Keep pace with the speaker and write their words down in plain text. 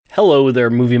Hello there,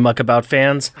 Movie Muckabout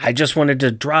fans. I just wanted to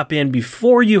drop in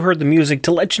before you heard the music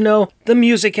to let you know the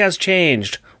music has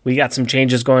changed. We got some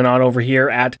changes going on over here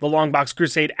at the Longbox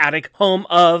Crusade Attic, home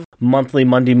of Monthly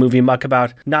Monday Movie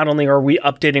Muckabout. Not only are we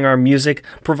updating our music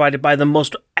provided by the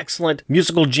most excellent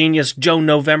musical genius Joe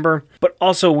November, but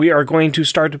also we are going to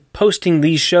start posting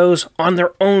these shows on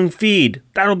their own feed.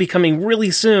 That'll be coming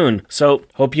really soon. So,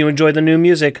 hope you enjoy the new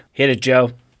music. Hit it,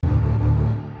 Joe.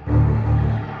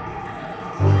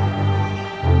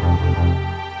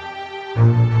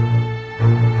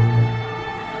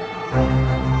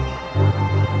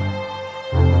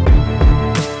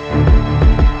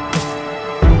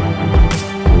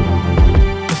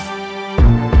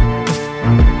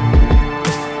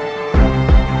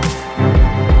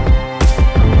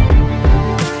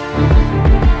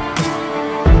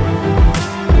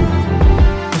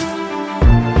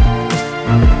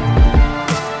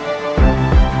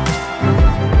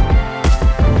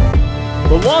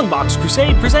 Longbox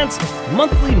Crusade presents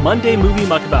Monthly Monday Movie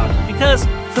Muckabout because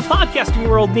the podcasting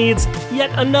world needs yet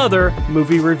another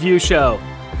movie review show.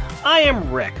 I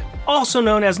am Rick, also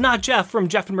known as Not Jeff from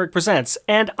Jeff and Rick Presents,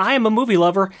 and I am a movie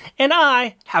lover, and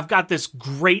I have got this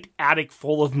great attic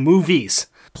full of movies,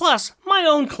 plus my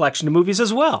own collection of movies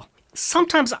as well.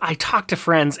 Sometimes I talk to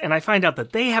friends and I find out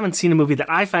that they haven't seen a movie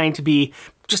that I find to be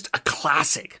just a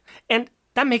classic, and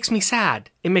that makes me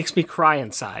sad. It makes me cry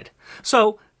inside.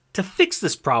 So, to fix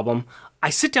this problem, I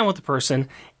sit down with the person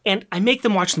and I make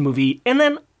them watch the movie and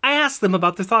then I ask them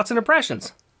about their thoughts and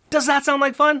impressions. Does that sound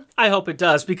like fun? I hope it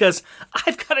does because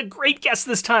I've got a great guest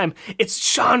this time. It's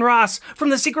Sean Ross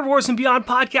from the Secret Wars and Beyond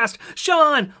podcast.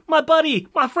 Sean, my buddy,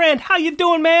 my friend, how you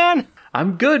doing, man?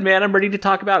 I'm good, man. I'm ready to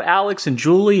talk about Alex and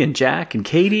Julie and Jack and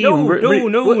Katie. No, wrong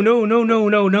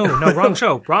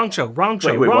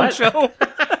show.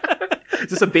 Is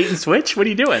this a bait and switch? What are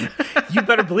you doing? You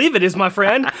better believe it is, my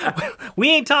friend. We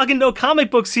ain't talking no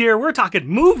comic books here. We're talking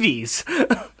movies.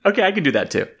 Okay, I can do that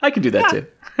too. too.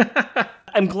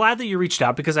 I'm glad that you reached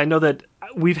out because I know that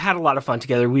we've had a lot of fun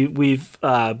together. We've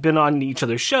been on each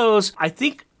other's shows. I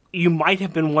think you might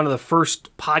have been one of the first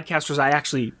podcasters I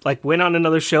actually went on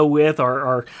another show with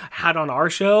or had on our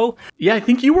show. Yeah, I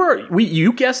think you were.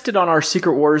 You guested on our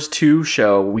Secret Wars 2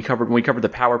 show. When we covered the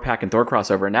Power Pack and Thor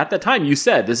crossover, and at that time you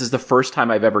said this is the first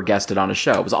time I've ever guested on a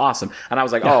show. It was awesome, and I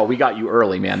was like, "Oh, we got you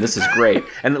early, man. This is great."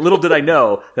 And little did I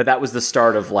know that was the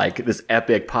start of this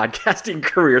epic podcasting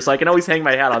career. So I can always hang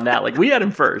my hat on that. We had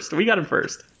him first. We got him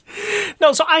first.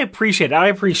 No, so I appreciate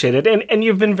it, and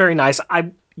you've been very nice.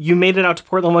 You made it out to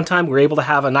Portland one time. We were able to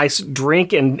have a nice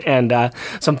drink and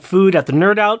some food at the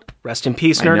Nerd Out. Rest in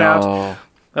peace, Nerd Out.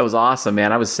 That was awesome,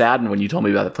 man. I was saddened when you told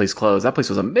me about that place closed. That place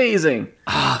was amazing.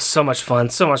 Ah, so much fun.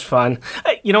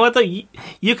 You know what, though?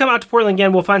 You come out to Portland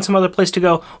again, we'll find some other place to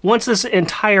go. Once this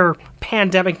entire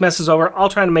pandemic mess is over, I'll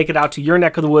try to make it out to your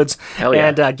neck of the woods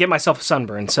and get myself a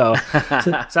sunburn. So,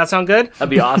 does that sound good? That'd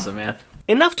be awesome, man.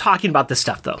 Enough talking about this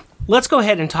stuff, though. Let's go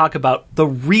ahead and talk about the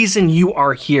reason you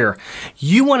are here.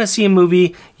 You want to see a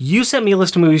movie, you sent me a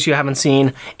list of movies you haven't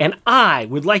seen, and I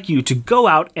would like you to go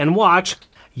out and watch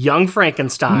Young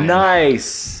Frankenstein.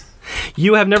 Nice.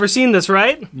 You have never seen this,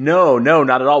 right? No,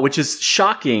 not at all, which is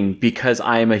shocking because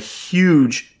I am a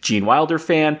huge Gene Wilder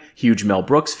fan, huge Mel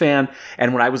Brooks fan,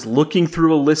 and when I was looking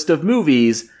through a list of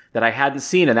movies that I hadn't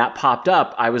seen and that popped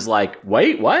up, I was like,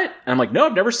 wait, what? And I'm like, no,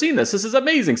 I've never seen this. This is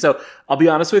amazing. So I'll be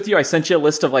honest with you. I sent you a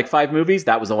list of 5 movies.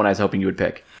 That was the one I was hoping you would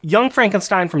pick. Young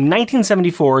Frankenstein from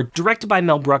 1974, directed by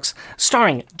Mel Brooks,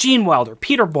 starring Gene Wilder,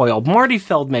 Peter Boyle, Marty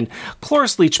Feldman,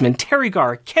 Cloris Leachman, Terry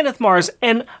Garr, Kenneth Mars,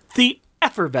 and the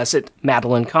effervescent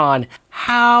Madeline Kahn.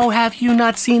 How have you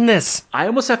not seen this? I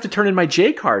almost have to turn in my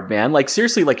J card, man.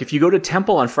 Seriously, if you go to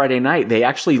Temple on Friday night, they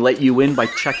actually let you in by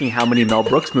checking how many Mel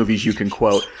Brooks movies you can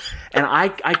quote. And I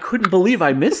couldn't believe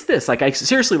I missed this.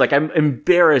 I'm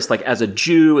embarrassed, as a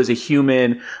Jew, as a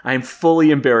human, I'm fully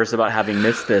embarrassed about having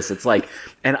missed this. It's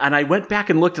and I went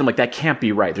back and looked and I'm like, that can't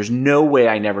be right. There's no way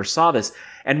I never saw this.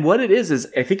 And what it is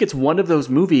I think it's one of those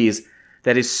movies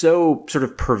that is so sort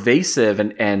of pervasive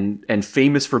and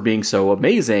famous for being so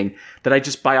amazing that I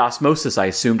just, by osmosis, I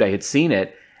assumed I had seen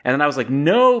it. And then I was like,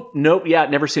 nope,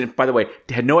 never seen it. By the way,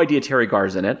 had no idea Terry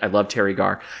Garr's in it. I love Terry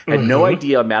Garr. Had no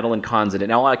idea Madeline Kahn's in it.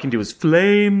 And all I can do is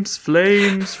flames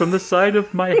from the side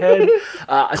of my head.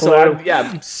 So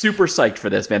I'm super psyched for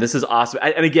this, man. This is awesome.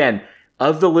 And again,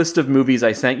 of the list of movies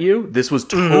I sent you, this was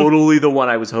totally the one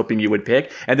I was hoping you would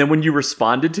pick. And then when you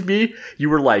responded to me, you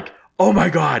were like, oh my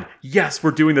God, yes, we're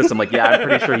doing this. I'm like, yeah, I'm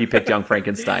pretty sure he picked Young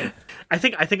Frankenstein. I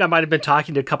think I might have been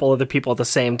talking to a couple other people at the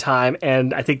same time,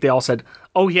 and I think they all said,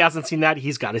 oh, he hasn't seen that.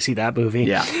 He's got to see that movie.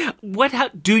 Yeah.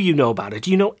 what do you know about it?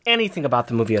 Do you know anything about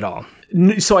the movie at all?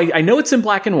 So I know it's in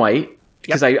black and white.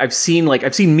 Because I've seen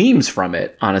memes from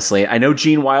it, honestly. I know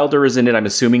Gene Wilder is in it. I'm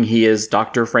assuming he is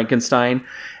Dr. Frankenstein.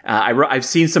 I've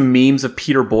seen some memes of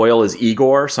Peter Boyle as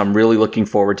Igor, so I'm really looking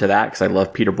forward to that because I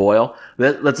love Peter Boyle.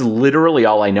 That's literally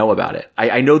all I know about it.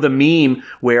 I know the meme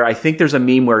where I think there's a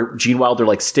meme where Gene Wilder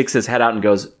like sticks his head out and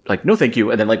goes like, no, thank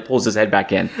you. And then like pulls his head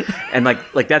back in. And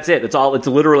like that's it. That's all. It's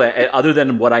literally, other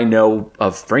than what I know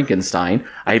of Frankenstein,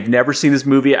 I've never seen this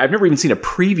movie. I've never even seen a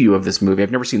preview of this movie. I've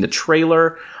never seen the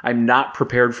trailer. I'm not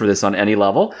prepared for this on any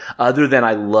level other than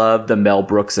I love the Mel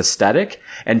Brooks aesthetic,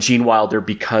 and Gene Wilder,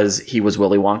 because he was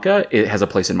Willy Wonka, it has a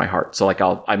place in my heart. So like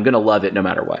I'm going to love it no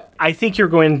matter what. I think you're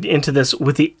going into this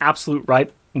with the absolute right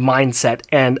mindset,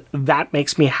 and that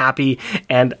makes me happy.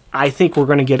 And I think we're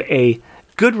going to get a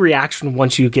good reaction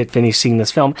once you get finished seeing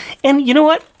this film. And you know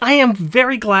what? I am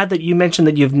very glad that you mentioned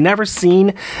that you've never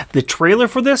seen the trailer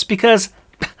for this, because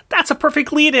that's a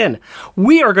perfect lead-in.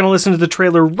 We are going to listen to the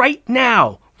trailer right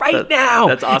now. Now.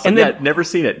 That's awesome. And then, never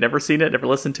seen it. Never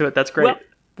listened to it. That's great.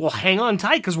 Well, hang on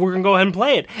tight, because we're going to go ahead and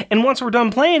play it. And once we're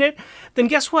done playing it, then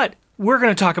guess what? We're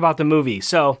going to talk about the movie.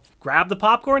 So grab the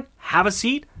popcorn, have a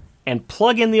seat, and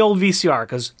plug in the old VCR,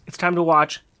 because it's time to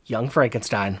watch Young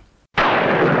Frankenstein.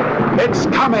 It's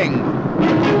coming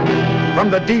from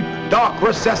the deep, dark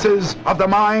recesses of the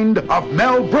mind of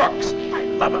Mel Brooks. I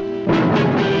love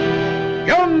it.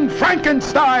 Young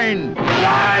Frankenstein!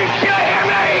 Life, you hear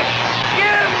me?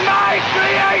 Give my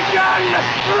creation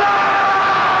life!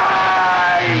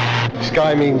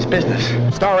 Sky means business.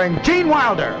 Starring Gene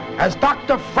Wilder as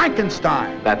Dr.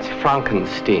 Frankenstein. That's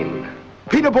Frankenstein.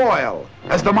 Peter Boyle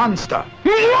as the monster.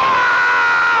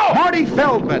 Wow! Marty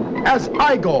Feldman as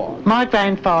Igor. My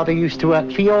grandfather used to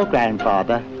work for your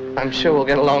grandfather. I'm sure we'll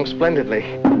get along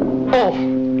splendidly. Oh!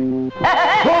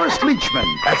 Cloris Leachman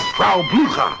as Frau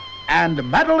Blucher. And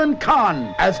Madeline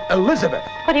Kahn as Elizabeth.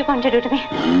 What are you going to do to me?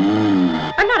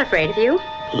 I'm not afraid of you.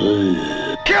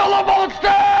 Kill the monster!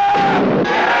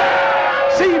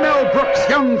 See Mel Brooks'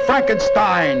 Young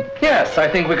Frankenstein. Yes, I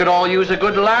think we could all use a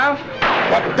good laugh.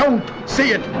 But don't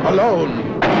see it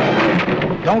alone.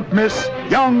 Don't miss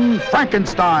Young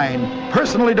Frankenstein,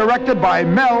 personally directed by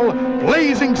Mel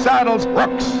Blazing Saddles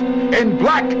Brooks, in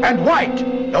black and white.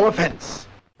 No offense.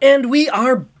 And we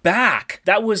are back.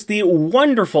 That was the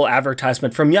wonderful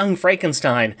advertisement from Young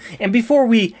Frankenstein. And before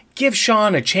we give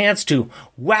Sean a chance to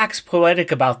wax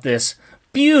poetic about this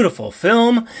beautiful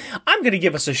film, I'm going to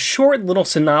give us a short little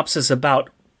synopsis about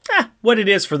what it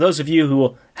is for those of you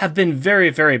who have been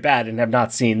very, very bad and have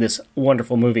not seen this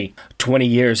wonderful movie. 20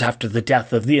 years after the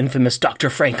death of the infamous Dr.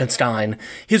 Frankenstein,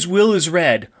 his will is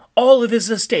read. All of his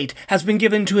estate has been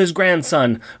given to his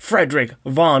grandson, Frederick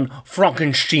von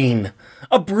Frankenstein,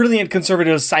 a brilliant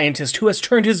conservative scientist who has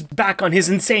turned his back on his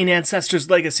insane ancestor's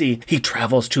legacy. He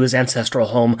travels to his ancestral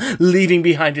home, leaving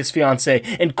behind his fiancée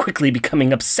and quickly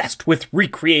becoming obsessed with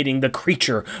recreating the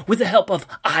creature with the help of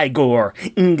Igor,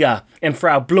 Inga, and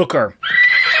Frau Blucher.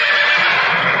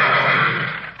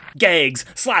 Gags,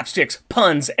 slapsticks,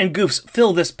 puns, and goofs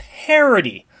fill this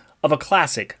parody of a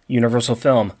classic Universal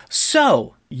film.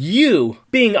 So, you,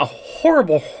 being a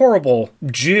horrible, horrible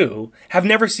Jew, have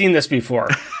never seen this before.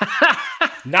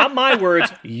 Not my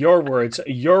words, your words,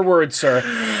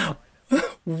 sir.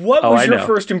 What was your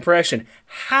first impression?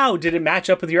 How did it match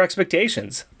up with your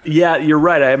expectations? Yeah, you're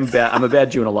right. I'm a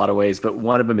bad Jew in a lot of ways, but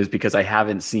one of them is because I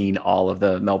haven't seen all of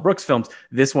the Mel Brooks films,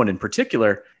 this one in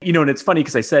particular. And it's funny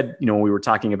because I said, when we were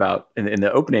talking about in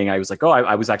the opening, I was like,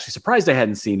 I was actually surprised I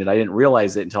hadn't seen it. I didn't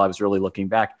realize it until I was really looking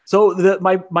back. So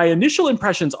my initial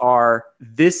impressions are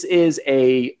this is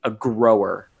a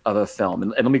grower of a film.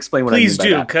 And let me explain what I mean by that. Please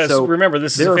do, because remember,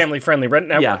 this is a family-friendly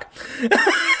network. Yeah.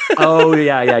 Oh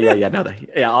yeah. No,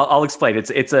 I'll explain.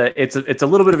 It's a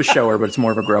little bit of a shower, but it's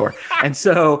more of a grower. And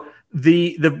so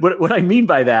what I mean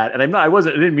by that, and I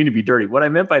didn't mean to be dirty. What I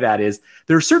meant by that is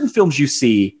there are certain films you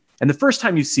see, and the first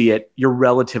time you see it, you're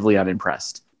relatively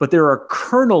unimpressed. But there are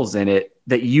kernels in it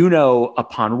that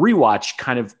upon rewatch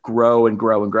kind of grow and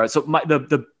grow and grow. So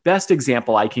the best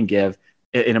example I can give,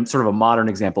 in a sort of a modern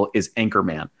example, is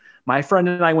Anchorman. My friend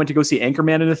and I went to go see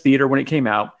Anchorman in the theater when it came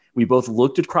out. We both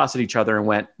looked across at each other and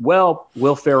went, well,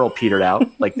 Will Ferrell petered out.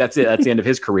 Like, that's it. That's the end of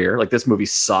his career. Like, this movie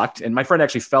sucked. And my friend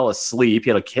actually fell asleep. He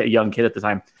had a young kid at the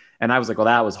time. And I was like, well,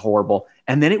 that was horrible.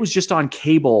 And then it was just on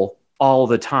cable all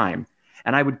the time.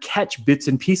 And I would catch bits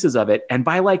and pieces of it. And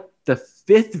by like the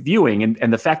fifth viewing,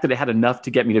 and the fact that it had enough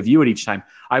to get me to view it each time,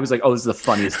 I was like, oh, this is the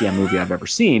funniest damn movie I've ever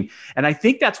seen. And I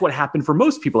think that's what happened for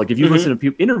most people. Like, if you listen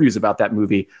to interviews about that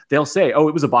movie, they'll say, oh,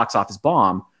 it was a box office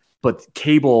bomb. but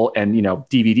cable and,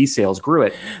 DVD sales grew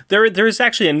it. There is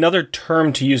actually another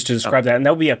term to use to describe that, and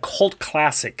that would be a cult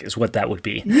classic is what that would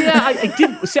be. Yeah, I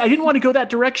didn't want to go that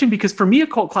direction because for me, a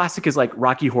cult classic is like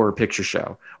Rocky Horror Picture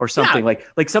Show or something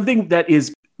like something that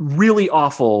is really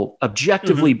awful,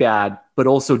 objectively bad, but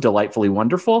also delightfully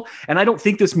wonderful. And I don't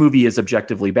think this movie is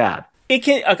objectively bad. It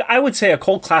can. I would say a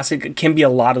cult classic can be a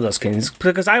lot of those things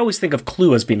because I always think of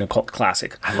Clue as being a cult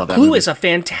classic. I love that Clue movie. is a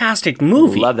fantastic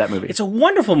movie. I love that movie. It's a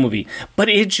wonderful movie, but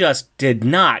it just did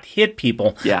not hit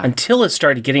people until it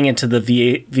started getting into the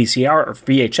VCR or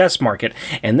VHS market,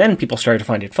 and then people started to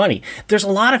find it funny. There's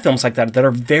a lot of films like that that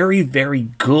are very, very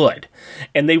good,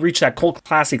 and they reach that cult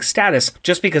classic status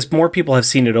just because more people have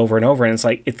seen it over and over, and it's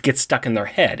like it gets stuck in their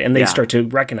head, and they start to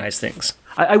recognize things.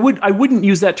 I wouldn't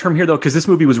use that term here though, because this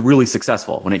movie was really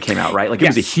successful when it came out, right? Like it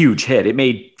was a huge hit. It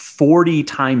made 40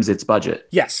 times its budget.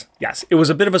 Yes. It was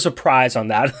a bit of a surprise on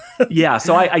that. Yeah.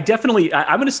 So I'm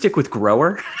going to stick with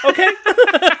Grower. Okay.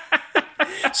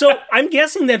 So I'm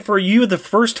guessing that for you, your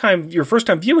first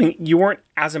time viewing, you weren't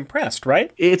as impressed,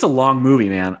 right? It's a long movie,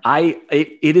 man.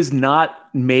 It is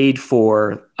not made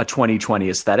for a 2020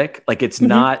 aesthetic. Like it's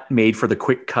not made for the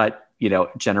quick cut,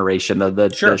 generation,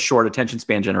 the short attention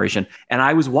span generation. And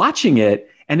I was watching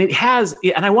it and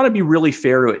and I want to be really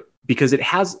fair to it because it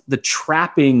has the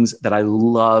trappings that I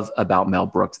love about Mel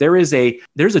Brooks. There's a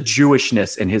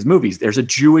Jewishness in his movies. There's a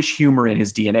Jewish humor in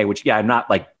his DNA, which I'm not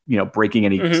like, breaking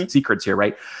any secrets here,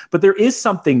 right? But there is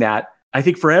something that I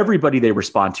think for everybody they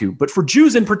respond to, but for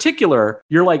Jews in particular,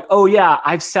 you're like, oh yeah,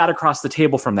 I've sat across the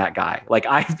table from that guy. Like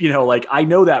I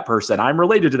know that person. I'm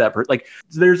related to that person. Like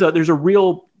there's a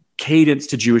real cadence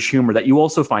to Jewish humor that you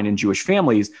also find in Jewish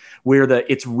families where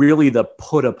it's really the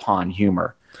put upon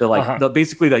humor.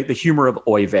 Basically the humor of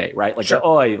oy vey, right? Like the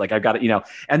oy, like I've got it,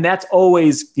 and that's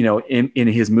always, in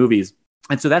his movies.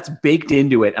 And so that's baked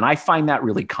into it. And I find that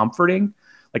really comforting.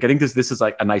 Like, I think this is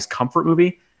like a nice comfort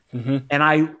movie. Mm-hmm. And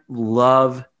I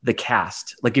love the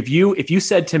cast. Like if you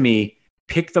said to me,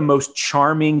 pick the most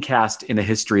charming cast in the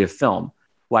history of film,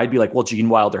 well, I'd be like, well, Gene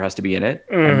Wilder has to be in it,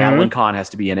 and Madeline Kahn has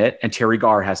to be in it, and Terry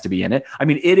Garr has to be in it. I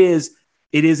mean, it is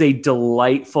a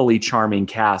delightfully charming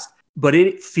cast, but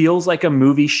it feels like a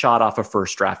movie shot off a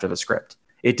first draft of a script.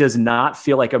 It does not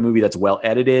feel like a movie that's well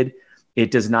edited.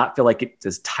 It does not feel like it's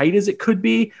as tight as it could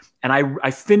be. And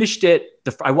I finished it.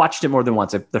 I watched it more than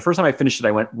once. The first time I finished it,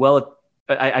 I went, well,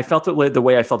 I felt it the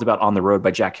way I felt about On the Road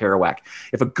by Jack Kerouac.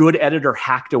 If a good editor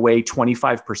hacked away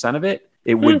 25% of it,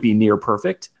 it would be near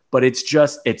perfect. But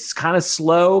it's kind of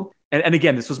slow. And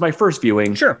again, this was my first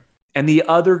viewing. Sure. And and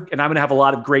I'm going to have a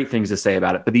lot of great things to say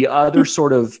about it. But the other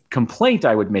sort of complaint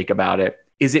I would make about it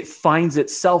is it finds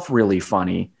itself really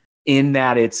funny in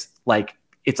that it's like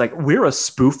we're a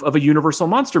spoof of a Universal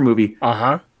monster movie.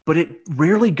 But it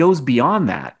rarely goes beyond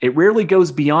that. It rarely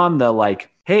goes beyond the like,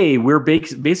 hey, we're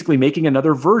basically making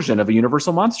another version of a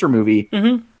Universal monster movie.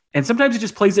 Mm-hmm. And sometimes it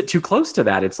just plays it too close to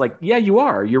that. It's like, yeah, you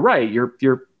are. You're right. You're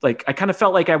like, I kind of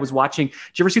felt like I was watching. Did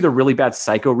you ever see the really bad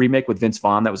Psycho remake with Vince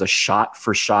Vaughn? That was a shot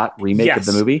for shot remake of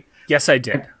the movie. Yes, I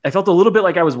did. I felt a little bit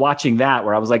like I was watching that,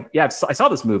 where I was like, yeah, I saw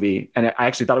this movie, and I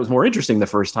actually thought it was more interesting the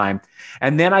first time.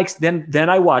 And then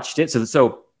I watched it.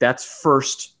 So that's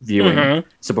first viewing. Mm-hmm.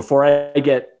 So before I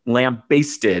get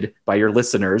lambasted by your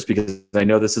listeners, because I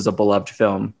know this is a beloved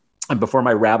film, and before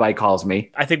my rabbi calls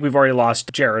me, I think we've already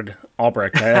lost Jared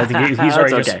Albrecht. I think he's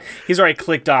already he's already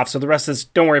clicked off. So the rest is,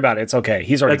 don't worry about it. It's okay.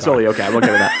 He's already. That's totally okay. I'm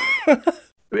okay with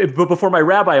that. But before my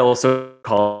rabbi also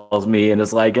calls me and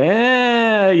is like,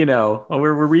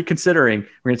 we're reconsidering.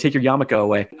 We're going to take your yarmulke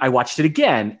away. I watched it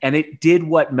again, and it did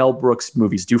what Mel Brooks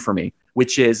movies do for me,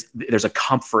 which is there's a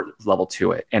comfort level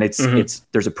to it. And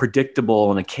there's a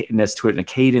predictable and a cadence to it and a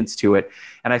cadence to it.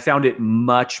 And I found it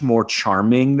much more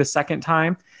charming the second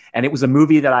time. And it was a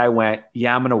movie that I went,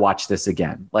 yeah, I'm going to watch this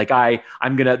again. Like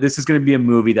this is going to be a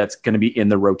movie that's going to be in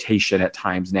the rotation at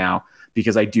times now,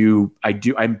 because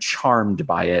I'm charmed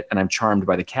by it, and I'm charmed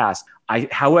by the cast.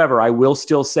 However, I will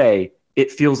still say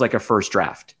it feels like a first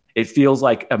draft. It feels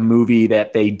like a movie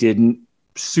that they didn't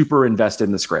super invested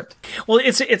in the script. Well,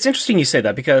 it's interesting you say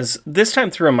that, because this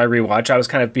time through on my rewatch, I was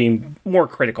kind of being more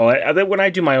critical. When I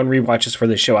do my own rewatches for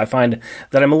this show, I find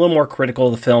that I'm a little more critical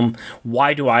of the film.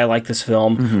 Why do I like this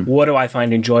film? Mm-hmm. What do I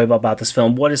find enjoyable about this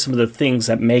film? What are some of the things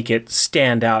that make it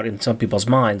stand out in some people's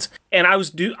minds? And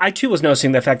I too was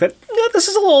noticing the fact that this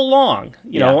is a little long,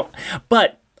 you know,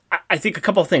 but I think a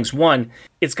couple of things. One,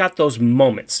 it's got those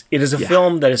moments. It is a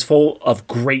film that is full of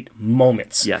great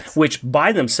moments, which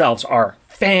by themselves are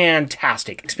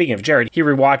fantastic. Speaking of Jared, he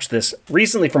rewatched this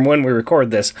recently from when we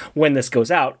record this. When this goes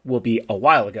out will be a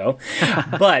while ago.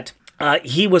 But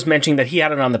he was mentioning that he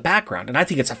had it on the background. And I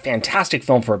think it's a fantastic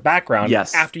film for a background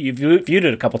after you've viewed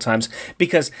it a couple times,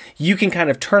 because you can kind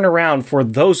of turn around for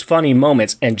those funny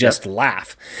moments and just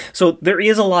laugh. So there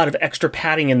is a lot of extra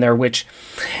padding in there, which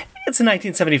it's a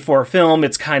 1974 film.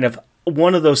 It's kind of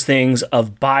one of those things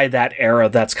of by that era,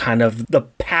 that's kind of the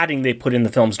padding they put in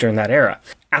the films during that era.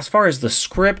 As far as the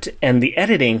script and the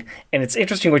editing, and it's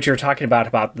interesting what you were talking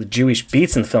about the Jewish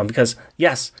beats in the film, because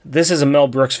yes, this is a Mel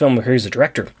Brooks film where he's a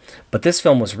director, but this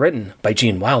film was written by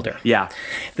Gene Wilder. Yeah.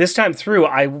 This time through,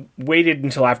 I waited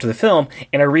until after the film,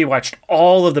 and I rewatched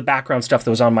all of the background stuff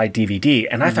that was on my DVD,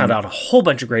 and I found out a whole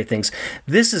bunch of great things.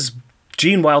 This is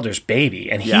Gene Wilder's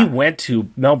baby, and he went to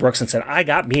Mel Brooks and said, I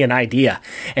got me an idea.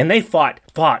 And they fought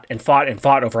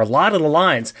over a lot of the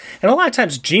lines. And a lot of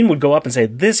times Gene would go up and say,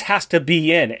 this has to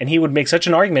be in. And he would make such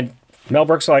an argument. Mel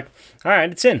Brooks was like, all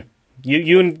right, it's in.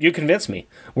 You convinced me.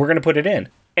 We're going to put it in.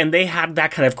 And they had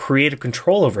that kind of creative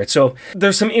control over it. So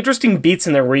there's some interesting beats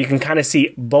in there where you can kind of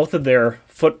see both of their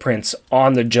footprints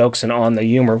on the jokes and on the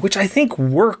humor, which I think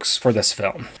works for this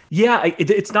film. Yeah,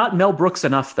 it's not Mel Brooks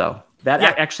enough, though.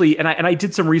 Actually, and I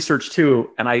did some research too,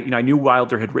 and I knew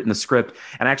Wilder had written the script,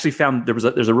 and I actually found there's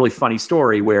a really funny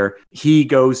story where he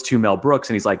goes to Mel Brooks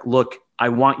and he's like, look, I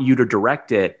want you to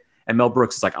direct it. And Mel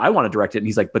Brooks is like, I want to direct it. And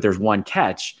he's like, but there's one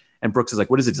catch. And Brooks is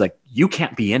like, what is it? He's like, you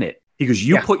can't be in it. He goes,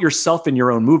 you put yourself in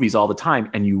your own movies all the time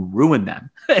and you ruin them.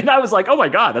 And I was like, oh my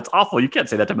God, that's awful. You can't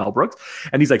say that to Mel Brooks.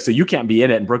 And he's like, so you can't be in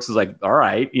it. And Brooks is like, all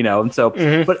right, and so,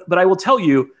 but I will tell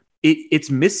you, it's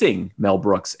missing Mel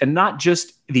Brooks, and not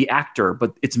just the actor,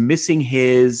 but it's missing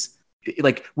his,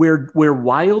 like, where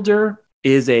Wilder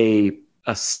is a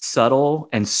subtle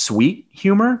and sweet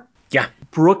humor. Yeah.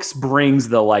 Brooks brings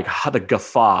the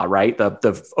guffaw, right?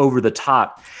 The over the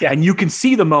top. Yeah. And you can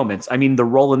see the moments. I mean, the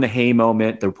roll in the hay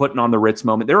moment, the putting on the Ritz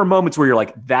moment. There are moments where you're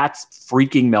like, that's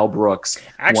freaking Mel Brooks.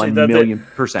 Actually,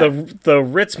 1,000,000%. The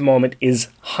Ritz moment is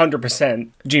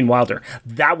 100% Gene Wilder.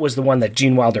 That was the one that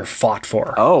Gene Wilder fought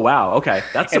for. Oh, wow. Okay.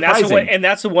 That's surprising. And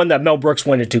that's the one that Mel Brooks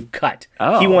wanted to cut.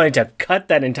 Oh. He wanted to cut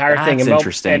that entire thing. That's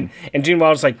interesting. And Gene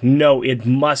Wilder's like, no, it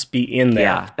must be in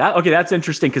there. Yeah. That's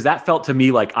interesting, because that felt to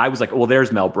me like I was like, well,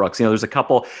 there's Mel Brooks. There's a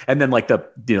couple, and then like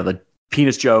the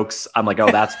penis jokes. I'm like, oh,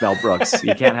 that's Mel Brooks.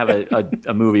 You can't have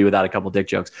a movie without a couple dick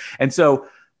jokes. And so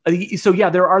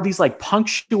yeah, there are these like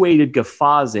punctuated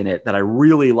guffaws in it that I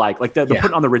really like. Like the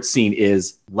putting on the Ritz scene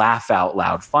is laugh out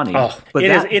loud funny. Oh, but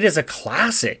it is a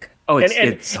classic. Oh,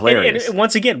 it's hilarious. And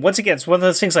once again, it's one of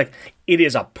those things like it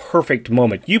is a perfect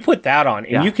moment. You put that on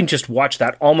and you can just watch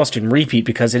that almost in repeat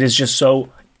because it is just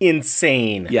so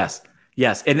insane. Yes.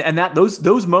 And that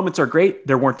those moments are great.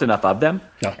 There weren't enough of them.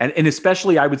 No. And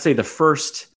especially I would say the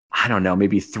first, I don't know,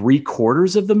 maybe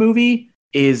 3/4 of the movie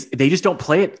is they just don't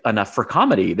play it enough for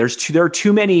comedy. There are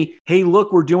too many, hey,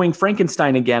 look, we're doing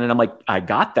Frankenstein again. And I'm like, I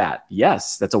got that.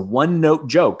 Yes, that's a one-note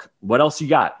joke. What else you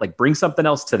got? Like, bring something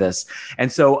else to this.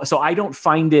 And so I don't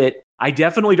find it, I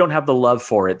definitely don't have the love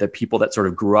for it that people that sort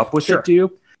of grew up with it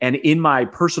do. And in my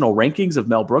personal rankings of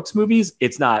Mel Brooks movies,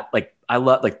 it's not like, I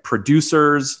love like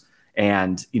Producers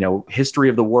and, History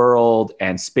of the World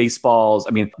and Spaceballs.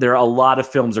 I mean, there are a lot of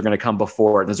films that are going to come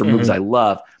before it. Those are movies I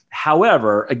love.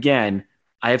 However, again,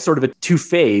 I have sort of a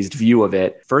two-phased view of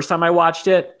it. First time I watched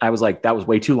it, I was like, that was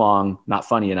way too long, not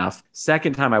funny enough.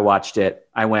 Second time I watched it,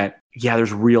 I went, yeah,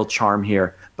 there's real charm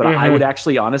here. But I would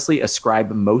actually honestly ascribe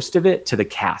most of it to the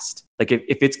cast. Like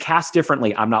if it's cast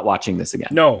differently, I'm not watching this again.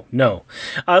 No.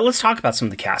 Let's talk about some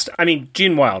of the cast. I mean,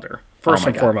 Gene Wilder. First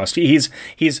and foremost, he is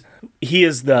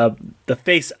the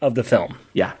face of the film.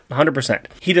 Yeah, 100%.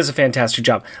 He does a fantastic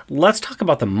job. Let's talk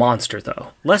about the monster, though.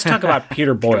 Let's talk about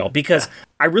Peter Boyle, because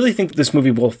I really think this movie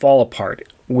will fall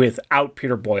apart without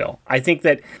Peter Boyle. I think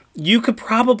that you could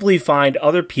probably find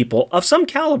other people of some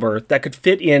caliber that could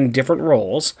fit in different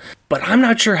roles, but I'm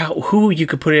not sure who you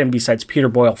could put in besides Peter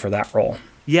Boyle for that role.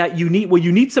 Yeah, you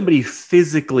need somebody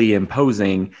physically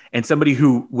imposing and somebody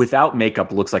who without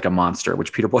makeup looks like a monster,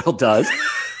 which Peter Boyle does,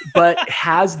 but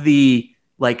has the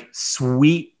like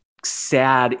sweet,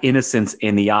 sad innocence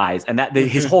in the eyes, and that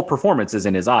his whole performance is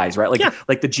in his eyes, right?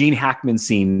 Like the Gene Hackman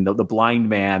scene, the blind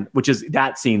man,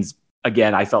 that scene's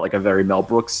again, I felt like a very Mel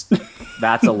Brooks.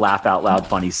 That's a laugh out loud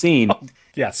funny scene. Oh,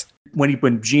 yes.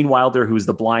 When Gene Wilder, who's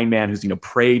the blind man, who's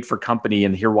prayed for company,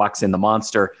 and here walks in the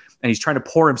monster, and he's trying to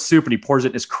pour him soup, and he pours it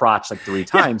in his crotch like 3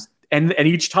 times. And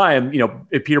each time,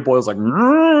 if Peter Boyle's like,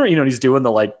 and he's doing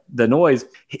the noise,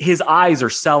 his eyes are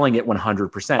selling it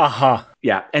 100%.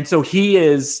 Yeah. And so he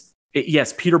is,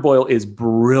 yes, Peter Boyle is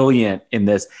brilliant in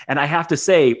this. And I have to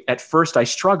say, at first I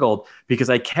struggled because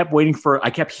I kept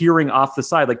hearing off the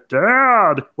side, like,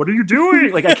 Dad, what are you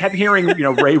doing? Like I kept hearing,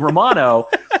 Ray Romano.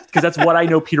 because that's what I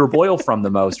know Peter Boyle from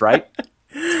the most, right?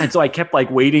 And so I kept like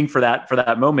waiting for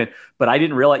that moment, but I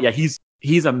didn't realize. Yeah,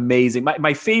 he's amazing.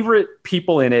 My favorite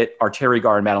people in it are Terry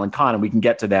Garr and Madeline Kahn, and we can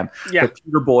get to them. Yeah. But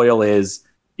Peter Boyle is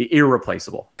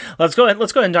irreplaceable. Let's go ahead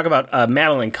and talk about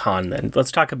Madeline Kahn then.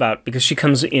 Let's talk about, because she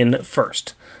comes in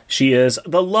first. She is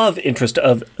the love interest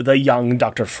of the young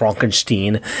Dr.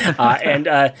 Frankenstein,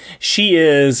 and she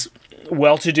is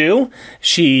well-to-do.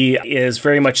 She is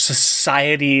very much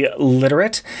society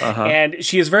literate, and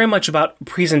she is very much about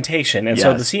presentation. And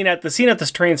so the scene at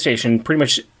this train station pretty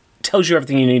much tells you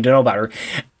everything you need to know about her.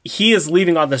 He is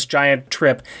leaving on this giant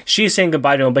trip. She is saying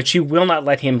goodbye to him, but she will not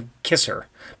let him kiss her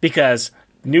because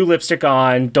new lipstick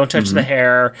on, don't touch the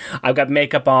hair, I've got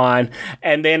makeup on,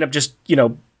 and they end up just,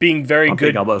 being very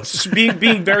good elbows.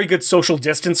 being very good social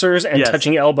distancers and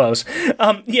touching elbows.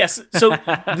 Yes, so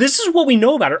this is what we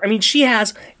know about her. I mean, she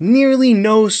has nearly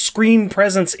no screen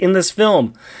presence in this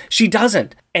film. She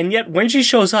doesn't. And yet when she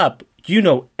shows up, you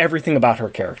know everything about her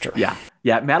character. Yeah.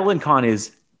 Madeline Kahn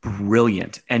is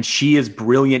brilliant, and she is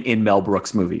brilliant in Mel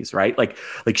Brooks movies, right? Like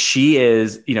she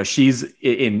is, she's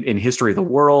in History of the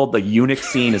World. The eunuch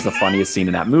scene is the funniest scene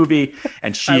in that movie,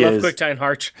 and I love Quick-Time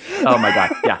Harch. Oh my god,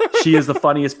 yeah, she is the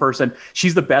funniest person.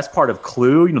 She's the best part of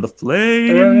Clue. The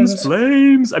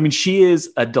flames. I mean, she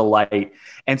is a delight.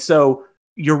 And so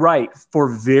you're right.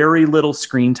 For very little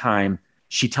screen time,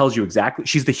 she tells you exactly.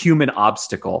 She's the human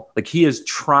obstacle. Like, he is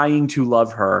trying to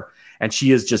love her, and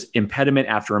she is just impediment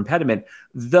after impediment,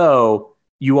 though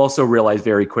you also realize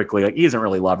very quickly, like, he doesn't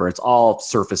really love her. It's all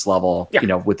surface level,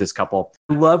 with this couple.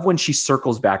 I love when she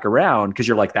circles back around, because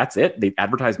you're like, that's it. They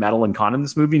advertised Madeline Kahn in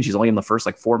this movie, and she's only in the first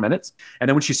 4 minutes. And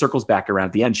then when she circles back around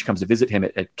at the end, she comes to visit him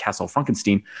at Castle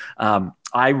Frankenstein.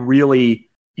 I really,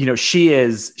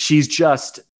 she's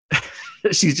just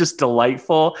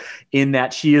delightful in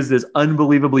that she is this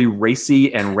unbelievably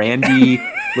racy and randy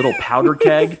little powder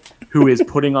keg who is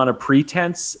putting on a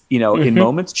pretense, in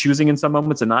moments, choosing in some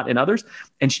moments and not in others.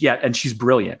 And she's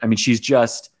brilliant. I mean,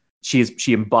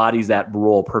 she embodies that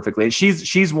role perfectly.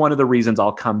 She's one of the reasons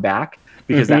I'll come back,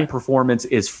 because that performance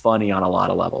is funny on a lot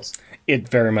of levels. It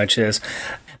very much is.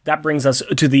 That brings us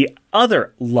to the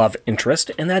other love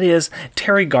interest, and that is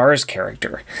Terry Garr's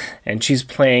character. And she's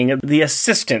playing the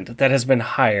assistant that has been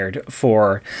hired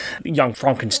for young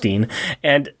Frankenstein.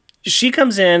 And she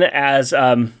comes in as,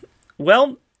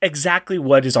 exactly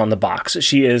what is on the box.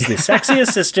 She is the sexy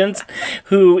assistant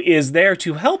who is there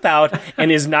to help out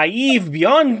and is naive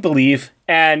beyond belief,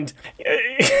 and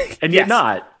yet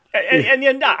not. And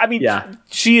yet not. I mean,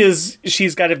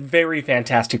 she's got a very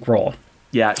fantastic role.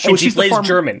 Yeah, she plays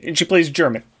German.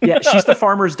 Yeah, she's the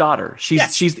farmer's daughter.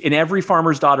 She's in every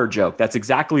farmer's daughter joke. That's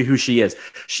exactly who she is.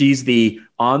 She's the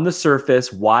on the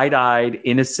surface, wide-eyed,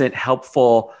 innocent,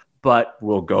 helpful, but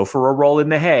we'll go for a roll in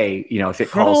the hay, if it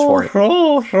calls for it.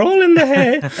 Roll in the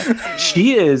hay.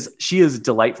 She is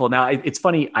delightful. Now, it's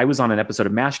funny. I was on an episode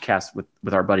of MASHcast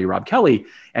with our buddy Rob Kelly,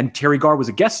 and Terry Garr was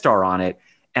a guest star on it.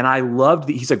 And I loved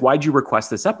he's like, why'd you request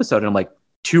this episode? And I'm like,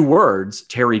 2 words,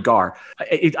 Terry Garr.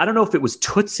 I don't know if it was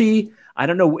Tootsie. I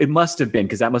don't know. It must have been,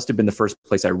 because that must have been the first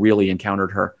place I really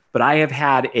encountered her. But I have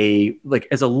had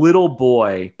as a little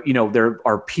boy, there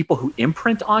are people who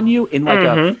imprint on you in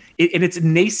and it's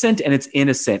nascent and it's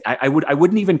innocent. I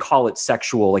wouldn't even call it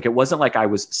sexual. Like, it wasn't like I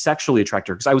was sexually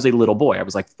attracted, because I was a little boy. I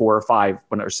was 4 or 5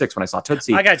 or 6 when I saw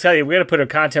Tootsie. I gotta tell you, we gotta put a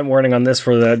content warning on this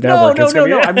for the network.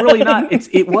 No. I'm really not.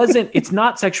 It's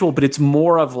not sexual, but it's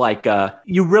more of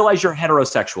you realize you're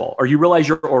heterosexual, or you realize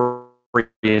your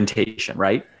orientation,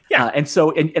 right? Yeah. And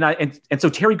so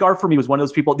Terry Garr for me was one of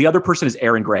those people. The other person is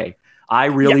Aaron Gray. I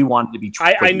really wanted to be.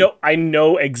 I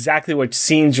know exactly what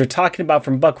scenes you're talking about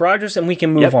from Buck Rogers, and we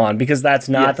can move on, because that's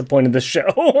not the point of the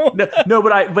show.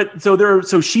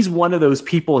 So she's one of those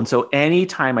people, and so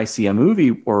anytime I see a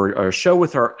movie or a show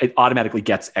with her, it automatically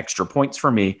gets extra points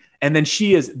for me. And then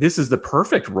this is the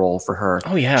perfect role for her.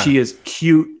 Oh yeah, she is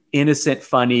cute, innocent,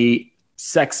 funny,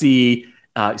 sexy,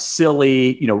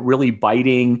 silly, really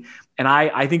biting. And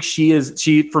I think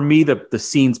she for me, the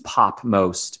scenes pop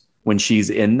most when she's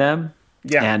in them.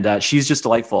 Yeah. And she's just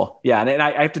delightful. Yeah. And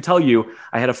I have to tell you,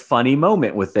 I had a funny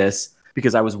moment with this,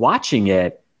 because I was watching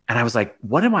it and I was like,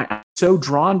 what am I so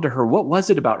drawn to her? What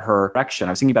was it about her direction?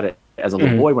 I was thinking about it as a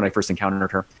little boy when I first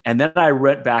encountered her. And then I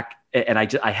read back, and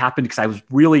I happened, because I was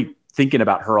really thinking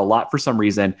about her a lot for some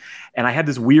reason. And I had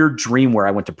this weird dream where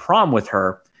I went to prom with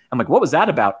her. I'm like, what was that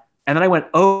about? And then I went,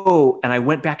 and I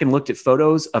went back and looked at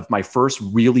photos of my first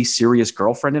really serious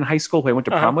girlfriend in high school who I went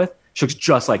to prom with. She looks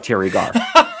just like Terry Garr.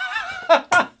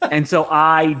 And so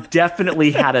I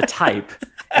definitely had a type.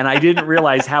 And I didn't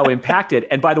realize how impacted.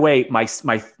 And by the way, my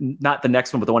not the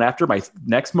next one, but the one after, my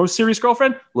next most serious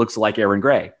girlfriend looks like Erin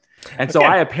Gray. And so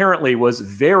I apparently was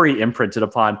very imprinted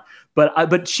upon,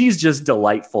 but she's just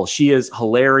delightful. She is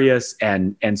hilarious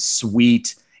and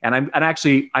sweet. And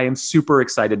I am super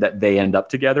excited that they end up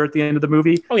together at the end of the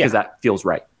movie because that feels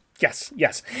right.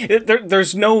 Yes.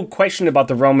 There's no question about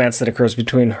the romance that occurs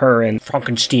between her and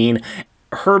Frankenstein.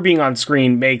 Her being on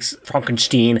screen makes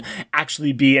Frankenstein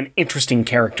actually be an interesting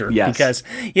character. Yes. Because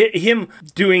him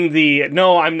doing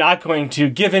no, I'm not going to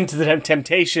give in to the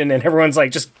temptation, and everyone's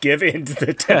like, just give in to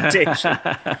the temptation.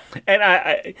 And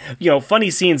I funny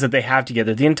scenes that they have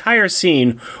together. The entire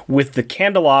scene with the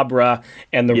candelabra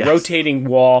and the rotating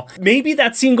wall. Maybe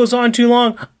that scene goes on too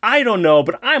long. I don't know,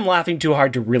 but I'm laughing too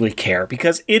hard to really care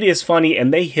because it is funny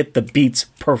and they hit the beats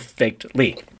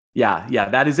perfectly. Yeah,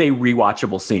 that is a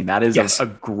rewatchable scene. That is a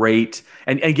great,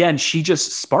 and again, she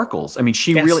just sparkles. I mean,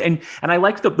 she really, and I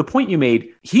like the point you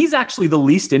made. He's actually the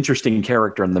least interesting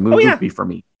character in the movie for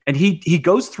me. And he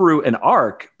goes through an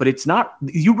arc, but it's not,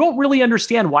 you won't really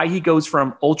understand why he goes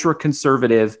from ultra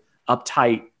conservative,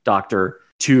 uptight doctor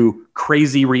to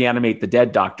crazy reanimate the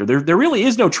dead doctor. There really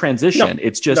is no transition.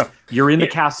 It's just, you're in the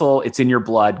castle, it's in your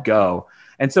blood, go.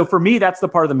 And so for me, that's the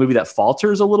part of the movie that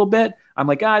falters a little bit. I'm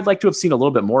like, I'd like to have seen a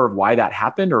little bit more of why that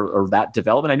happened or that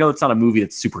development. I know it's not a movie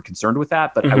that's super concerned with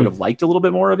that, but I would have liked a little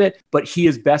bit more of it. But he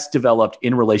is best developed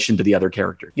in relation to the other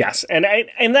characters. Yes, and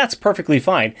that's perfectly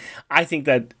fine. I think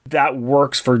that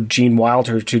works for Gene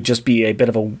Wilder to just be a bit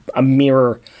of a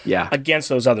mirror against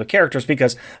those other characters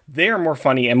because they're more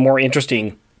funny and more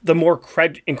interesting the more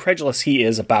incredulous he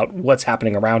is about what's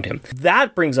happening around him.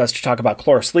 That brings us to talk about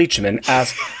Cloris Leachman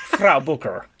as Frau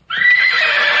Booker.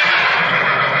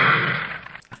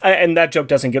 And that joke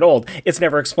doesn't get old. It's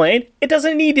never explained. It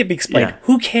doesn't need to be explained. Yeah.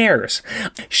 Who cares?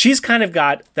 She's kind of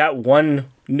got that one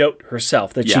note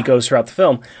herself that she goes throughout the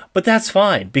film, but that's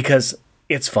fine because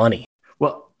it's funny.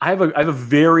 Well, I have a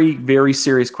very, very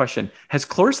serious question. Has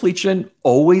Cloris Leachman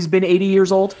always been 80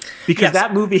 years old? Because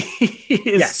that movie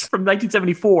is from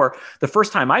 1974. The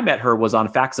first time I met her was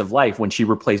on Facts of Life when she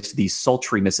replaced the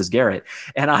sultry Mrs. Garrett.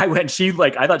 And I thought she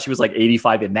was like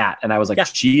 85 in that. And I was like,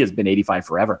 she has been 85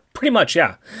 forever. Pretty much,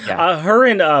 yeah.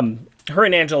 Her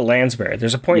and Angela Lansbury.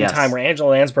 There's a point in time where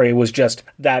Angela Lansbury was just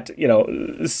that,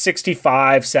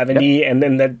 65, 70, and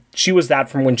then that she was that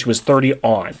from when she was 30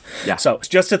 on. Yeah. So it's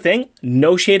just a thing.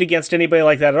 No shade against anybody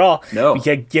like that at all. No.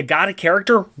 You got a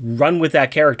character, run with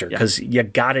that character because you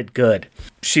got it good.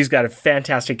 She's got a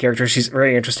fantastic character. She's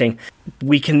very interesting.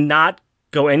 We cannot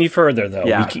go any further, though.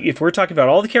 Yeah. If we're talking about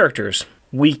all the characters,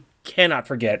 we cannot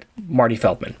forget Marty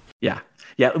Feldman. Yeah.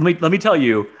 Yeah, let me tell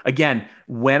you, again,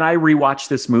 when I rewatch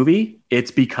this movie,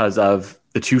 it's because of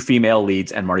the two female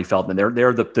leads and Marty Feldman.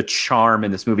 They're the charm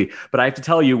in this movie. But I have to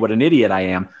tell you what an idiot I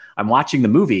am. I'm watching the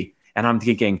movie and I'm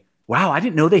thinking, wow, I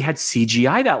didn't know they had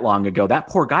CGI that long ago. That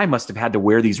poor guy must have had to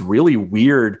wear these really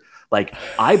weird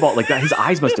eyeball, his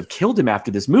eyes must have killed him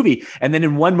after this movie. And then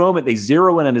in one moment they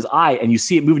zero in on his eye and you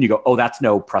see it move and you go, oh, that's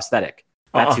no prosthetic.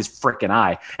 That's his freaking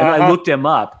eye. And I looked him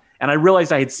up. And I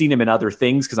realized I had seen him in other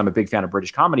things because I'm a big fan of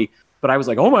British comedy. But I was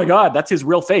like, oh my God, that's his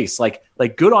real face. Like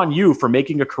good on you for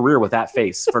making a career with that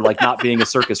face, for not being a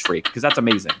circus freak, because that's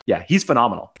amazing. Yeah, he's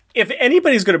phenomenal. If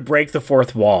anybody's going to break the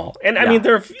fourth wall, and I mean,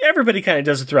 everybody kind of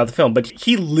does it throughout the film, but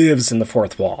he lives in the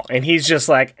fourth wall. And he's just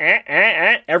like,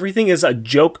 everything is a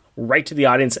joke right to the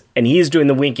audience. And he's doing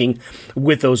the winking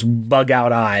with those bug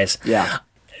out eyes. Yeah.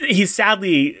 He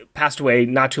sadly passed away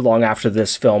not too long after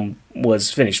this film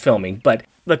was finished filming, but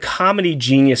the comedy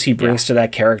genius he brings to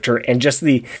that character and just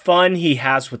the fun he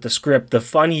has with the script, the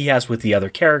fun he has with the other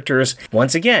characters.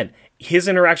 Once again, his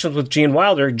interactions with Gene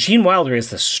Wilder is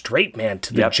the straight man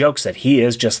to the jokes that he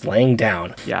is just laying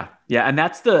down. Yeah. Yeah. And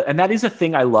that is a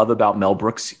thing I love about Mel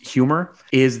Brooks' humor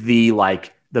is the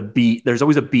beat. There's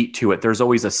always a beat to it. There's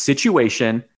always a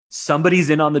situation. Somebody's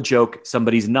in on the joke,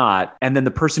 somebody's not. And then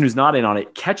the person who's not in on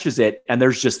it catches it. And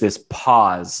there's just this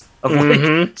pause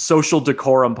of social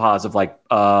decorum pause of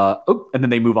and then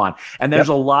they move on. And there's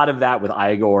a lot of that with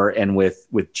Igor and with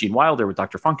Gene Wilder, with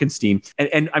Dr. Frankenstein.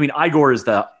 And I mean, Igor is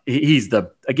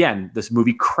again, this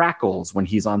movie crackles when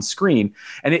he's on screen.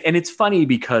 And it's funny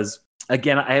because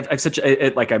again, I have such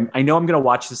I know I'm going to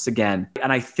watch this again.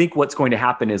 And I think what's going to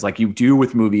happen is like you do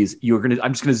with movies,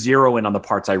 I'm just going to zero in on the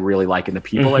parts I really like and the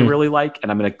people I really like.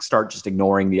 And I'm going to start just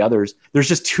ignoring the others. There's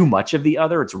just too much of the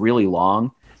other. It's really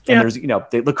long. And there's,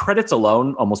 the credits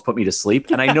alone almost put me to sleep.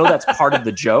 And I know that's part of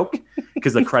the joke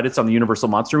because the credits on the Universal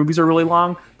Monster movies are really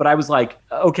long. But I was like,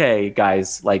 okay,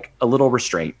 guys, a little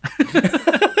restraint.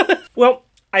 Well,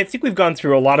 I think we've gone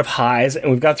through a lot of highs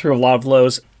and we've gone through a lot of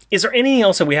lows. Is there anything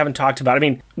else that we haven't talked about? I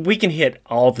mean, we can hit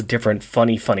all the different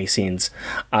funny scenes.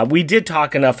 We did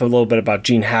talk a little bit about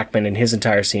Gene Hackman and his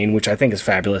entire scene, which I think is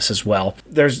fabulous as well.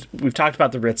 We've talked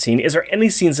about the Ritz scene. Is there any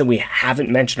scenes that we haven't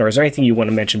mentioned, or is there anything you want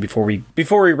to mention before we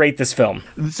rate this film?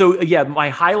 So yeah, my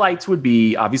highlights would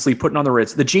be obviously putting on the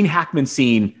Ritz. The Gene Hackman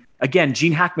scene. Again,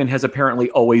 Gene Hackman has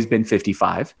apparently always been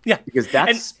 55. Yeah, because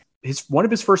that's one of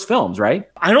his first films, right?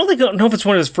 I don't know if it's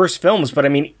one of his first films, but I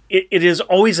mean, it is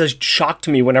always a shock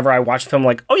to me whenever I watch the film,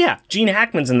 like, oh yeah, Gene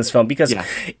Hackman's in this film, because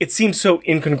it seems so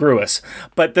incongruous.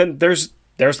 But then there's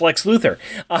Lex Luthor.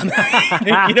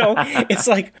 It's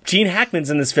like Gene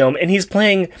Hackman's in this film, and he's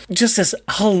playing just this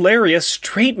hilarious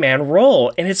straight man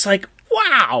role, and it's like,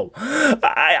 wow,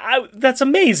 that's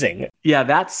amazing. Yeah,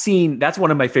 that scene, that's one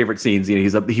of my favorite scenes.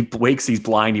 He's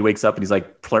blind, he wakes up and he's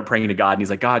like praying to God, and he's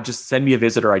like, God, just send me a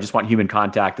visitor. I just want human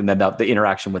contact. And then the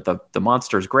interaction with the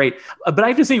monster is great. But I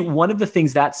have to say, one of the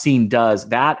things that scene does,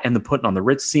 that and the putting on the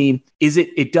Ritz scene, is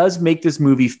it does make this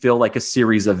movie feel like a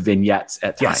series of vignettes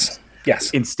at times.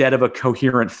 Yes. Instead of a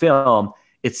coherent film,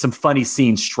 it's some funny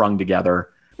scenes strung together.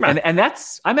 Right. And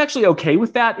I'm actually okay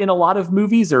with that in a lot of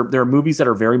movies. There are movies that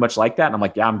are very much like that. And I'm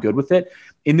like, yeah, I'm good with it.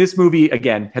 In this movie,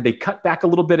 again, had they cut back a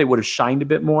little bit, it would have shined a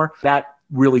bit more. That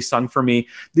really sung for me.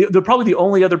 Probably the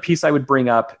only other piece I would bring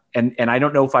up, and I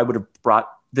don't know if I would have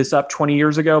brought this up 20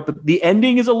 years ago, but the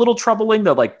ending is a little troubling.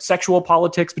 The like sexual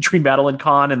politics between Madeline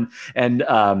Kahn and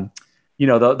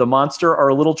the monster are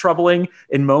a little troubling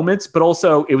in moments, but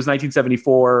also it was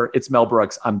 1974. It's Mel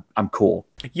Brooks. I'm cool.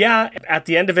 Yeah. At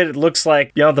the end of it, it looks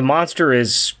like, the monster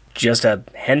is just a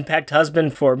henpecked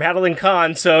husband for Madeline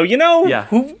Kahn. So, what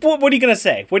are you going to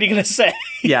say? What are you going to say?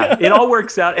 Yeah. It all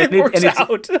works out. It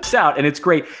works out. And it's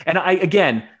great. And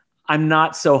I'm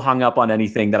not so hung up on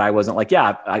anything that I wasn't like,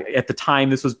 at the time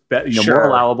this was more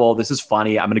allowable. This is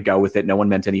funny. I'm going to go with it. No one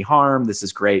meant any harm. This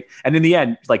is great. And in the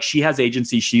end, like, she has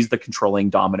agency. She's the controlling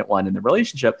dominant one in the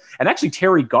relationship. And actually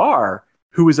Terry Garr,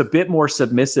 who is a bit more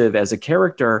submissive as a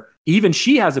character, even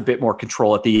she has a bit more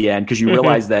control at the end, because you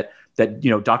realize that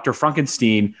Dr.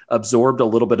 Frankenstein absorbed a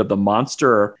little bit of the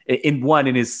monster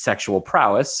in his sexual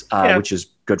prowess, which is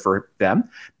good for them,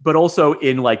 but also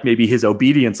in like maybe his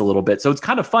obedience a little bit. So it's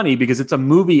kind of funny because it's a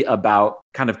movie about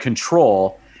kind of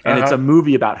control, and it's a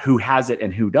movie about who has it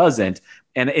and who doesn't.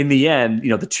 And in the end,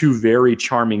 the two very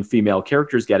charming female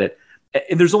characters get it.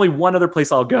 And there's only one other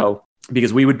place I'll go,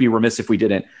 because we would be remiss if we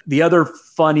didn't. The other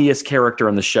funniest character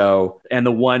in the show, and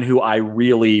the one who I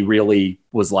really, really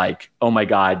was like, oh my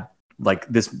God, like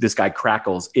this guy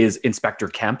crackles, is Inspector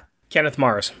Kemp. Kenneth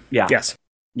Mars. Yeah. Yes.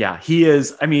 Yeah. He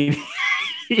is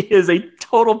a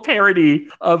total parody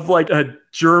of like a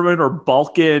German or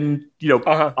Balkan,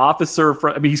 officer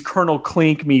he's Colonel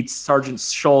Klink meets Sergeant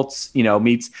Schultz,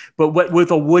 but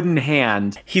with a wooden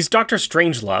hand. He's Dr.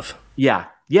 Strangelove. Yeah.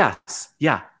 Yes.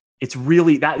 Yeah. It's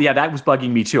really that. Yeah. That was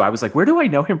bugging me too. I was like, where do I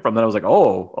know him from? Then I was like,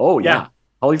 oh yeah.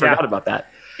 Totally forgot about that.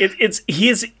 He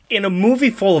is in a movie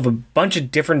full of a bunch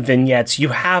of different vignettes. You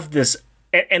have this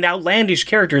and outlandish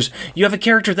characters. You have a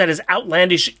character that is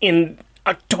outlandish in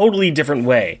a totally different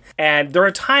way. And there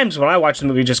are times when I watch the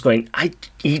movie just going,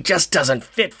 he just doesn't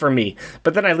fit for me.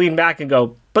 But then I lean back and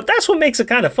go, but that's what makes it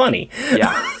kind of funny.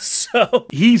 Yeah. So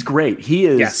he's great. He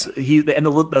is. Yes. And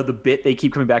the bit they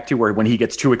keep coming back to, where when he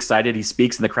gets too excited, he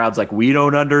speaks and the crowd's like, we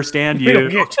don't understand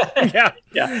you.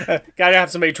 Yeah. Gotta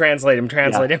have somebody translate him.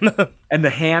 And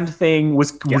the hand thing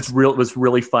was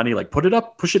really funny. Like, put it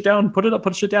up, push it down, put it up,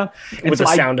 push it down. And with the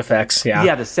sound effects. Yeah.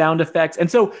 Yeah. The sound effects. And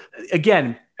so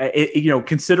again,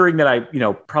 considering that I,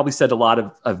 probably said a lot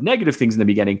of negative things in the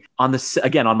beginning, on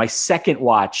my second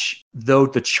watch, though,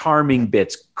 the charming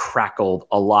bits crackled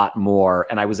a lot more,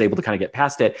 and I was able to kind of get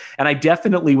past it. And I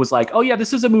definitely was like, oh yeah,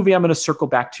 this is a movie I'm going to circle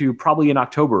back to probably in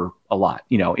October a lot,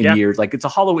 in years. Like, it's a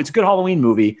good Halloween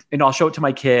movie, and I'll show it to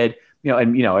my kid.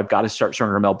 I've got to start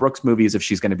showing her Mel Brooks movies if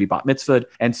she's going to be bat mitzvahed.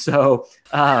 And so,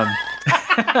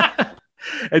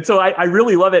 and so I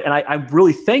really love it. And I'm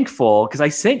really thankful, because I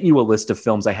sent you a list of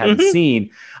films I hadn't seen.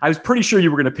 I was pretty sure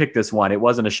you were going to pick this one. It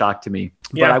wasn't a shock to me,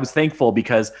 but I was thankful,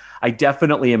 because I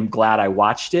definitely am glad I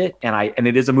watched it. And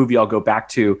it is a movie I'll go back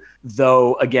to,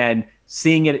 though, again,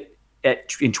 seeing it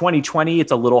in 2020,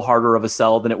 it's a little harder of a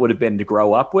sell than it would have been to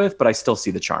grow up with, but I still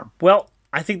see the charm. Well,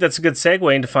 I think that's a good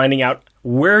segue into finding out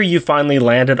where you finally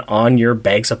landed on your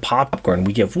bags of popcorn.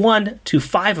 We give 1 to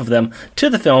 5 of them to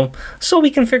the film so we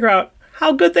can figure out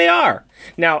how good they are.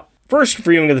 Now, first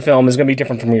viewing of the film is going to be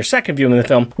different from your second viewing of the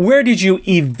film. Where did you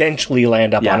eventually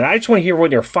land up on it? I just want to hear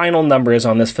what your final number is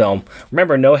on this film.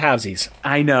 Remember, no halvesies.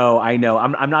 I know. I'm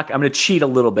going to cheat a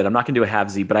little bit. I'm not going to do a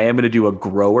halvesy, but I am going to do a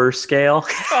grower scale.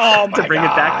 Oh my to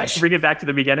bring it back to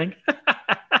the beginning.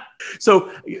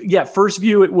 So yeah, first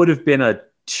view, it would have been a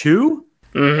 2.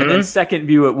 And then second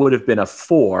view, it would have been a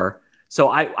 4. So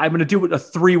I'm going to do it a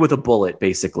 3 with a bullet,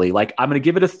 basically. Like, I'm going to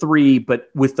give it a 3, but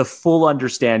with the full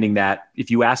understanding that if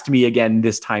you asked me again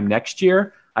this time next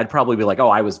year, I'd probably be like, oh,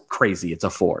 I was crazy. It's a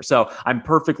 4. So I'm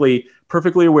perfectly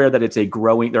aware that it's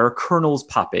there are kernels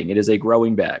popping. It is a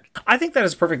growing bag. I think that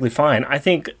is perfectly fine. I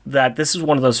think that this is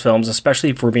one of those films,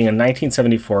 especially for being a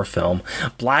 1974 film,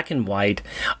 black and white.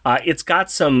 It's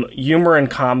got some humor and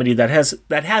comedy that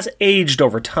has aged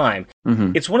over time.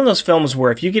 It's one of those films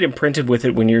where if you get imprinted with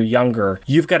it when you're younger,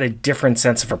 you've got a different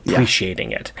sense of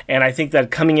appreciating it. And I think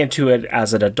that coming into it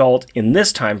as an adult in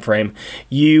this time frame,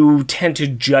 you tend to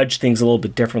judge things a little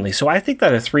bit differently. So I think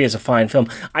that a 3 is a fine film.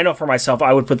 I know for myself,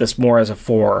 I would put this more as a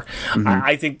 4.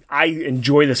 I think I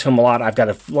enjoy this film a lot. I've got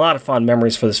a lot of fond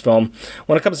memories for this film.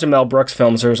 When it comes to Mel Brooks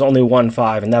films, there's only one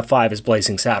 5, and that 5 is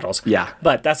Blazing Saddles. Yeah.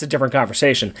 But that's a different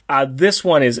conversation. This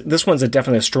one's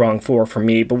definitely a strong 4 for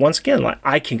me. But once again,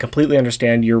 I can completely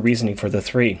understand your reasoning for the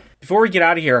 3. Before we get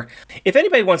out of here, if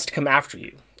anybody wants to come after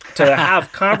you, to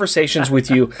have conversations with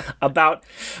you about,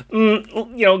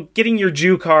 getting your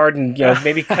Jew card and,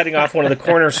 maybe cutting off one of the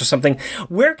corners or something,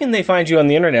 where can they find you on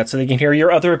the internet so they can hear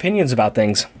your other opinions about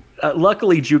things?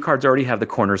 Luckily, Jew cards already have the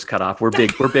corners cut off. We're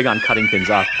big on cutting things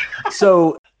off.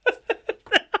 So,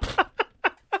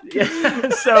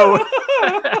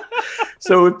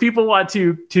 so if people want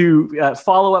to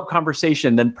follow up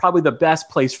conversation, then probably the best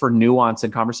place for nuance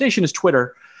and conversation is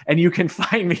Twitter. And you can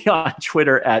find me on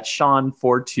Twitter at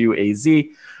Sean42AZ.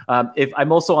 If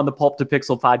I'm also on the Pulp to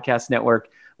Pixel podcast network,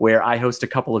 where I host a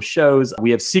couple of shows.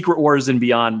 We have Secret Wars and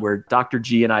Beyond, where Dr.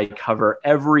 G and I cover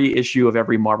every issue of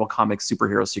every Marvel Comics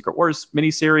superhero Secret Wars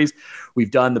miniseries.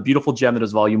 We've done the beautiful gem that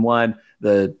is Volume 1,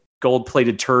 the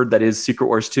gold-plated turd that is Secret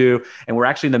Wars 2, and we're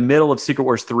actually in the middle of Secret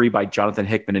Wars 3 by Jonathan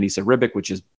Hickman and Issa Ribic, which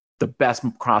is the best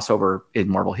crossover in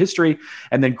Marvel history.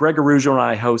 And then Greg Arujo and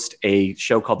I host a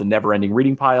show called The Never-Ending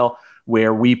Reading Pile,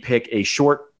 where we pick a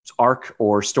short arc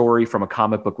or story from a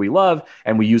comic book we love,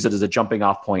 and we use it as a jumping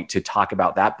off point to talk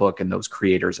about that book and those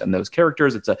creators and those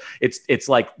characters. It's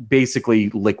like basically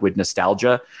liquid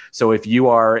nostalgia. So if you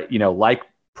are, like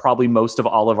probably most of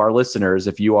all of our listeners,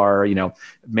 if you are,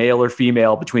 male or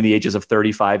female between the ages of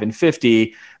 35 and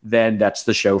 50, then that's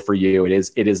the show for you. It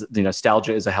is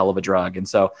nostalgia is a hell of a drug. And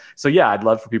so yeah, I'd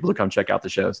love for people to come check out the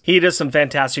shows. He does some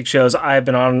fantastic shows. I've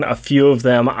been on a few of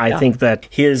them. I think that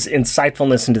his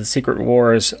insightfulness into the Secret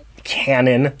Wars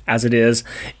canon, as it is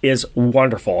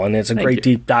wonderful, and it's a great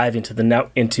deep dive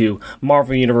into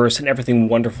Marvel Universe and everything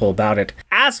wonderful about it.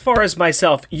 As far as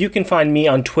myself, you can find me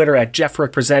on Twitter at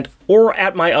JeffRickPresent or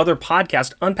at my other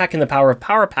podcast, Unpacking the Power of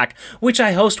Power Pack, which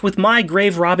I host with my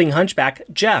grave-robbing hunchback,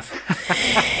 Jeff.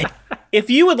 If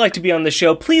you would like to be on the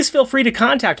show, please feel free to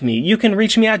contact me. You can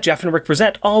reach me at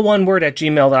JeffandRickPresent, all one word, at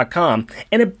gmail.com.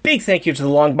 And a big thank you to the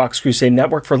Longbox Crusade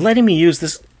Network for letting me use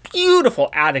this beautiful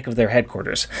attic of their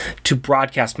headquarters to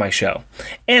broadcast my show.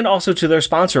 And also to their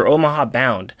sponsor, Omaha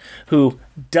Bound, who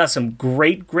does some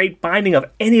great binding of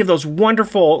any of those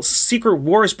wonderful Secret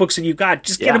Wars books that you got.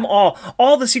 Just get them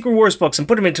all the Secret Wars books, and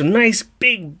put them into nice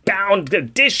big bound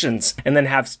editions, and then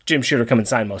have Jim Shooter come and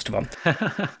sign most of them.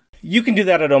 You can do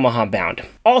that at Omaha Bound.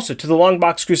 Also, to the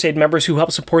Longbox Crusade members who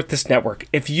help support this network,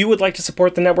 if you would like to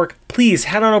support the network, please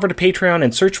head on over to Patreon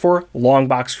and search for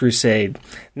Longbox Crusade.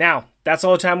 Now, that's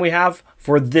all the time we have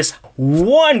for this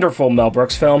wonderful Mel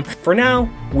Brooks film. For now,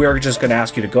 we're just going to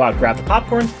ask you to go out, grab the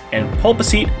popcorn, and pull up a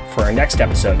seat for our next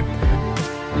episode.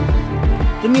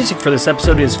 The music for this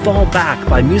episode is Fall Back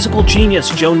by musical genius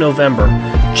Joe November.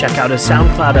 Check out his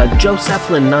SoundCloud at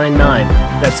Joseflin99.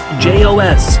 That's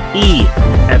JOSEFLIN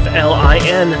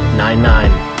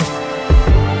 99.